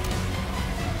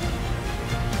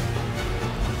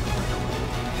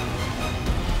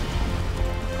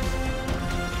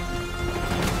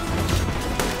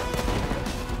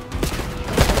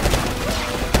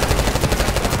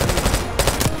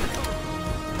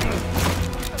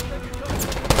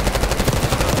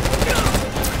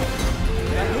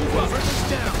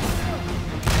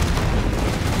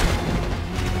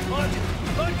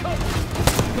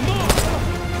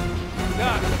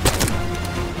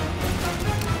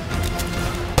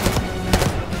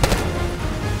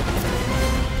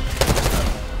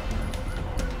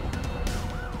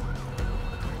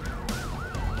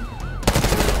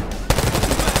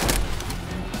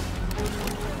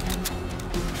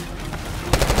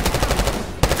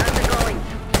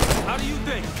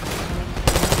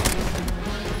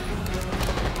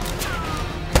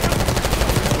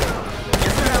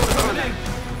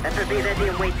 Be ready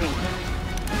and waiting.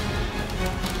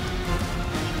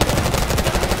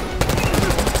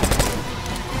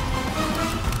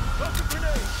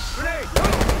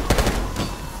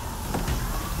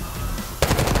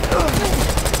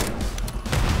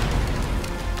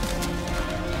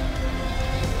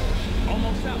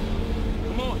 Almost out.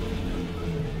 Come on.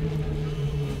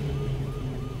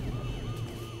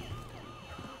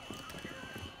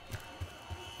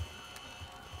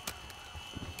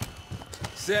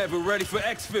 Said we're ready for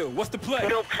exfil. What's the play?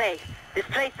 No play. This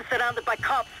place is surrounded by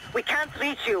cops. We can't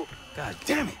reach you. God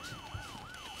damn it.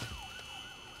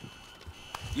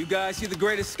 You guys see the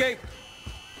Great Escape?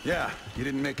 Yeah, you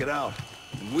didn't make it out.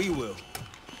 And we will.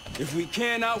 If we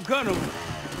can't outgun them,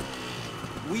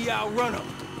 we outrun them.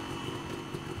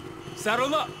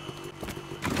 Saddle up.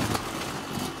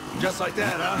 Just like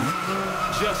that,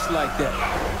 huh? Just like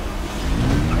that.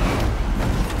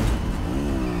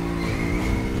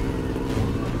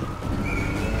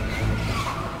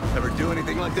 Ever do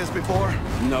anything like this before?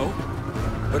 No,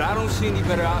 but I don't see any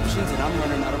better options and I'm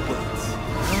running out of bullets.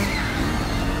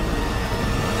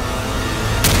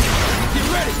 Get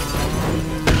ready!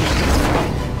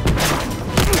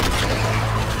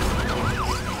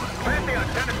 Planting on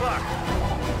 10 o'clock.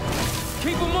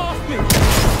 Keep them off me!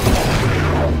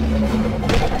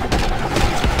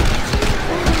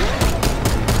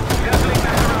 Circling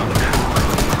back around.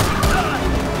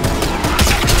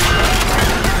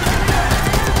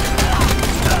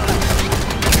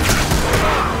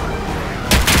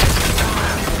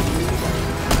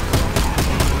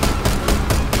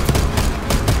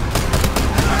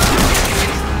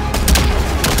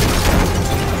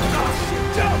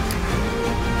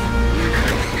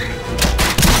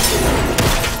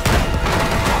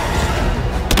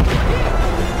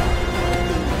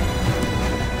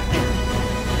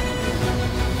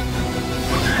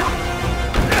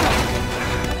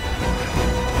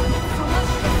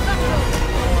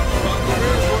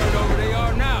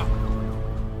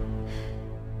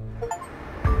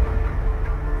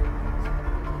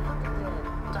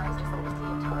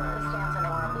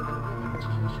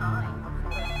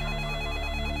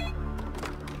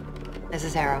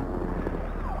 this arrow?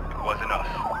 It wasn't us.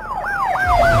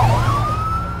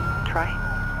 Troy?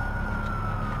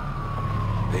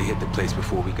 They hit the place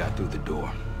before we got through the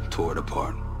door. Tore it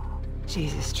apart.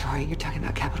 Jesus, Troy, you're talking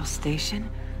about Capitol Station?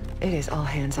 It is all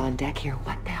hands on deck here.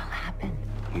 What the hell happened?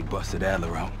 We busted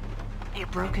Adler out. You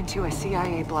broke into a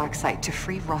CIA black site to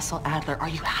free Russell Adler. Are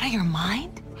you out of your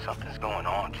mind? Something's going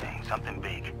on, Jane. Something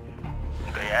big.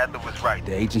 Okay, Adler was right.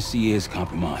 The agency is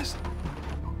compromised.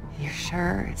 You're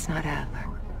sure it's not Adler?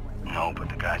 No, but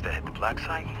the guys that hit the black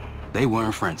site? They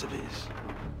weren't friends of his.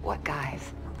 What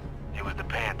guys? It was the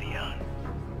Pantheon.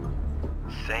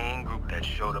 Same group that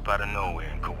showed up out of nowhere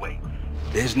in Kuwait.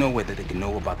 There's no way that they can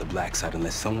know about the black site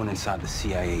unless someone inside the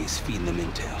CIA is feeding them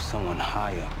intel. Someone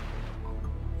higher.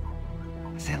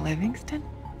 Is it Livingston?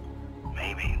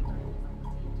 Maybe.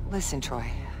 Listen, Troy.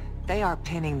 They are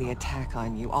pinning the attack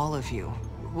on you, all of you.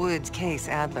 Woods, Case,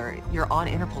 Adler. You're on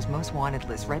Interpol's most wanted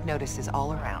list. Red notices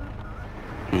all around.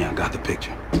 Yeah, I got the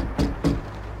picture.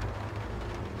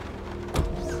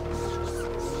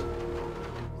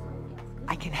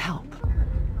 I can help.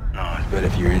 No, it's better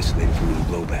if you're insulated from any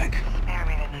blowback. Spare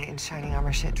me the knight in shining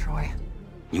armor shit, Troy.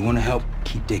 You want to help?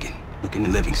 Keep digging. Look into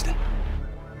Livingston.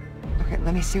 Okay,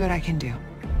 let me see what I can do.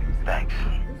 Thanks.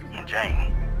 And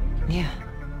Jane. Yeah.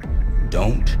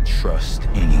 Don't trust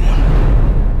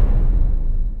anyone.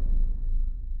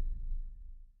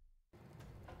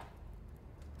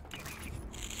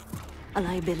 A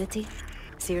liability?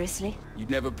 Seriously? You'd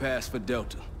never pass for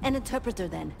Delta. An interpreter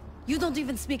then? You don't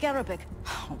even speak Arabic.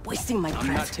 Wasting my breath.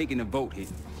 I'm not taking a vote here.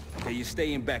 Okay, you're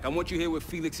staying back. I want you here with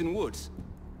Felix and Woods.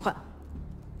 Well,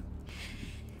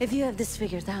 if you have this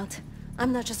figured out,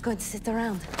 I'm not just going to sit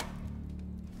around.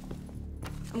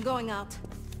 I'm going out.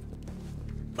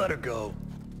 Let her go.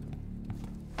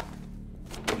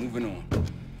 Moving on.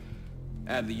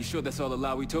 Adler, you sure that's all the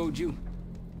lie we told you?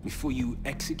 Before you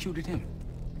executed him?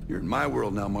 You're in my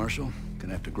world now, Marshal.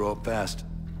 Gonna have to grow up fast.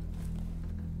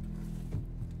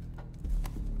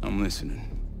 I'm listening.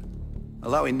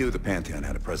 Alawi knew the Pantheon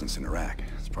had a presence in Iraq.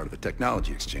 It's part of the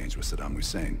technology exchange with Saddam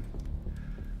Hussein.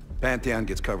 Pantheon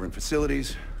gets cover in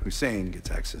facilities. Hussein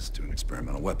gets access to an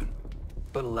experimental weapon.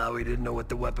 But Alawi didn't know what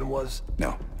the weapon was?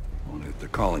 No. Only that they're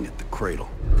calling it the Cradle.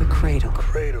 The Cradle.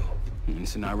 Cradle.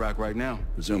 It's in Iraq right now.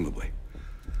 Presumably.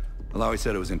 Alawi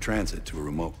said it was in transit to a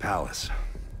remote palace.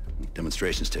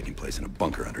 Demonstrations taking place in a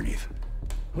bunker underneath.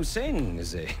 Hussein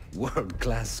is a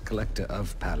world-class collector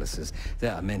of palaces.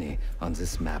 There are many on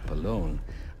this map alone.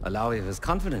 Alawi was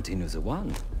confident he knew the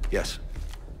one. Yes.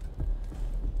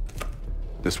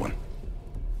 This one.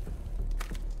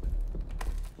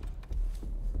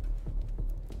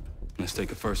 Let's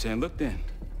take a first-hand look then.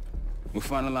 We'll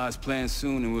finalize plans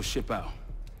soon and we'll ship out.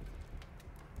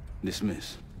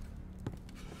 Dismiss.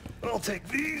 I'll take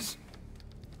these.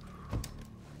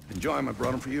 Enjoy them. I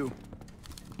brought them for you.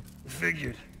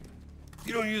 Figured.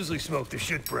 You don't usually smoke the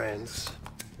shit brands.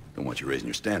 Don't want you raising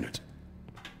your standards.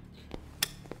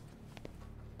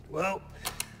 Well,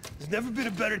 there's never been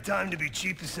a better time to be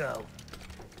cheap as hell.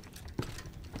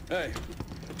 Hey.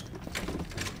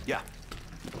 Yeah.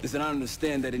 Listen, I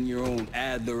understand that in your own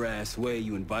Adler-ass way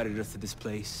you invited us to this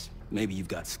place. Maybe you've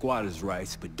got squatters'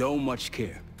 rights, but don't much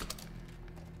care.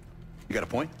 You got a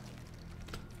point?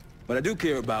 What I do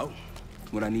care about,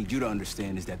 what I need you to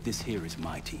understand is that this here is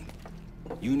my team.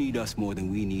 You need us more than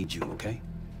we need you, okay?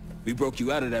 We broke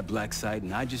you out of that black site,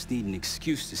 and I just need an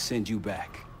excuse to send you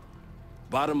back.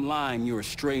 Bottom line, you're a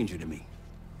stranger to me.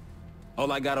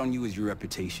 All I got on you is your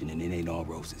reputation, and it ain't all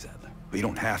roses, Adler. Well, you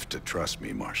don't have to trust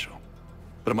me, Marshal.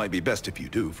 But it might be best if you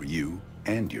do, for you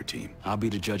and your team. I'll be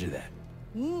the judge of that.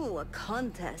 Ooh, a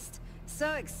contest.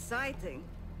 So exciting.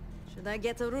 Should I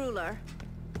get a ruler?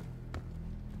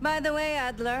 By the way,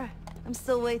 Adler, I'm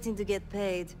still waiting to get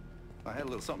paid. I had a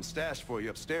little something stashed for you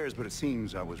upstairs, but it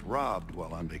seems I was robbed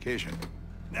while on vacation.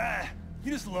 Nah,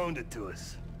 you just loaned it to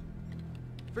us.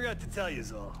 Forgot to tell you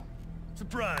all.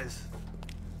 Surprise.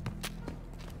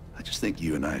 I just think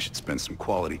you and I should spend some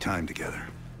quality time together.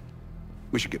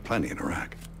 We should get plenty in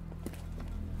Iraq.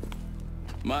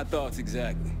 My thoughts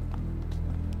exactly.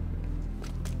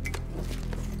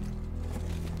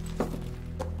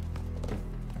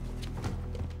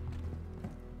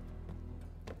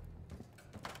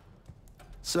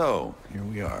 So, here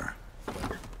we are.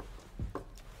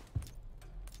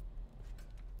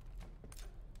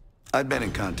 I'd been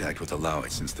in contact with Alawi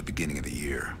since the beginning of the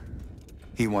year.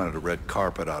 He wanted a red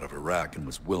carpet out of Iraq and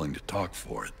was willing to talk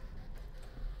for it.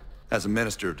 As a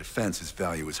Minister of Defense, his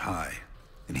value is high,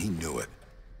 and he knew it.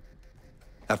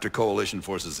 After coalition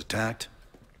forces attacked,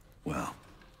 well,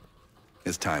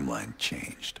 his timeline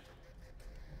changed.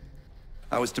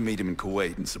 I was to meet him in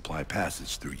Kuwait and supply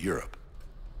passage through Europe.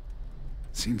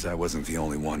 Seems I wasn't the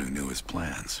only one who knew his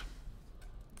plans.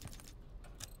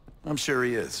 I'm sure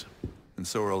he is. And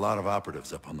so are a lot of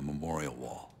operatives up on the memorial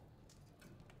wall.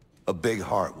 A big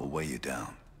heart will weigh you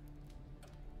down.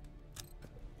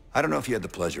 I don't know if you had the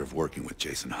pleasure of working with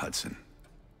Jason Hudson.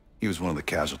 He was one of the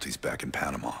casualties back in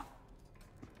Panama.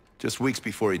 Just weeks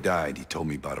before he died, he told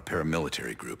me about a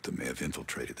paramilitary group that may have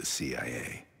infiltrated the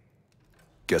CIA.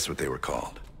 Guess what they were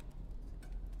called?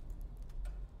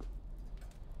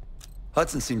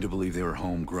 Hudson seemed to believe they were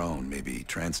homegrown, maybe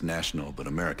transnational, but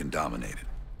American-dominated.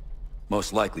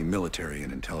 Most likely military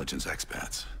and intelligence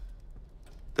expats.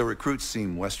 The recruits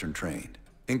seem Western-trained,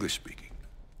 English-speaking.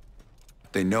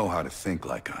 They know how to think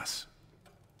like us,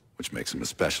 which makes them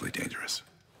especially dangerous.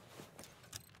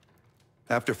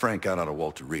 After Frank got out of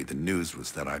Walter Reed, the news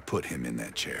was that I put him in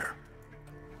that chair.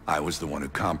 I was the one who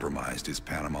compromised his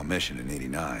Panama mission in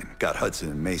 '89, got Hudson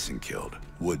and Mason killed,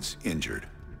 Woods injured.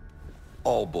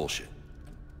 All bullshit.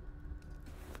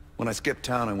 When I skipped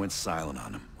town, I went silent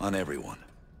on him, on everyone.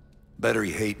 Better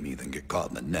he hate me than get caught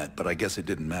in the net, but I guess it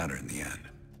didn't matter in the end.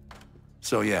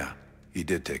 So yeah, he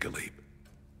did take a leap.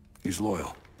 He's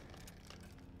loyal.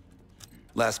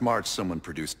 Last March, someone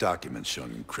produced documents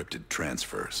showing encrypted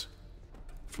transfers.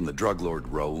 From the drug lord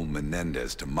Raul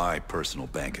Menendez to my personal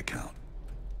bank account.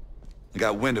 I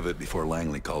got wind of it before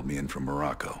Langley called me in from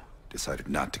Morocco. Decided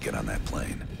not to get on that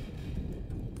plane.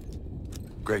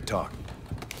 Great talk.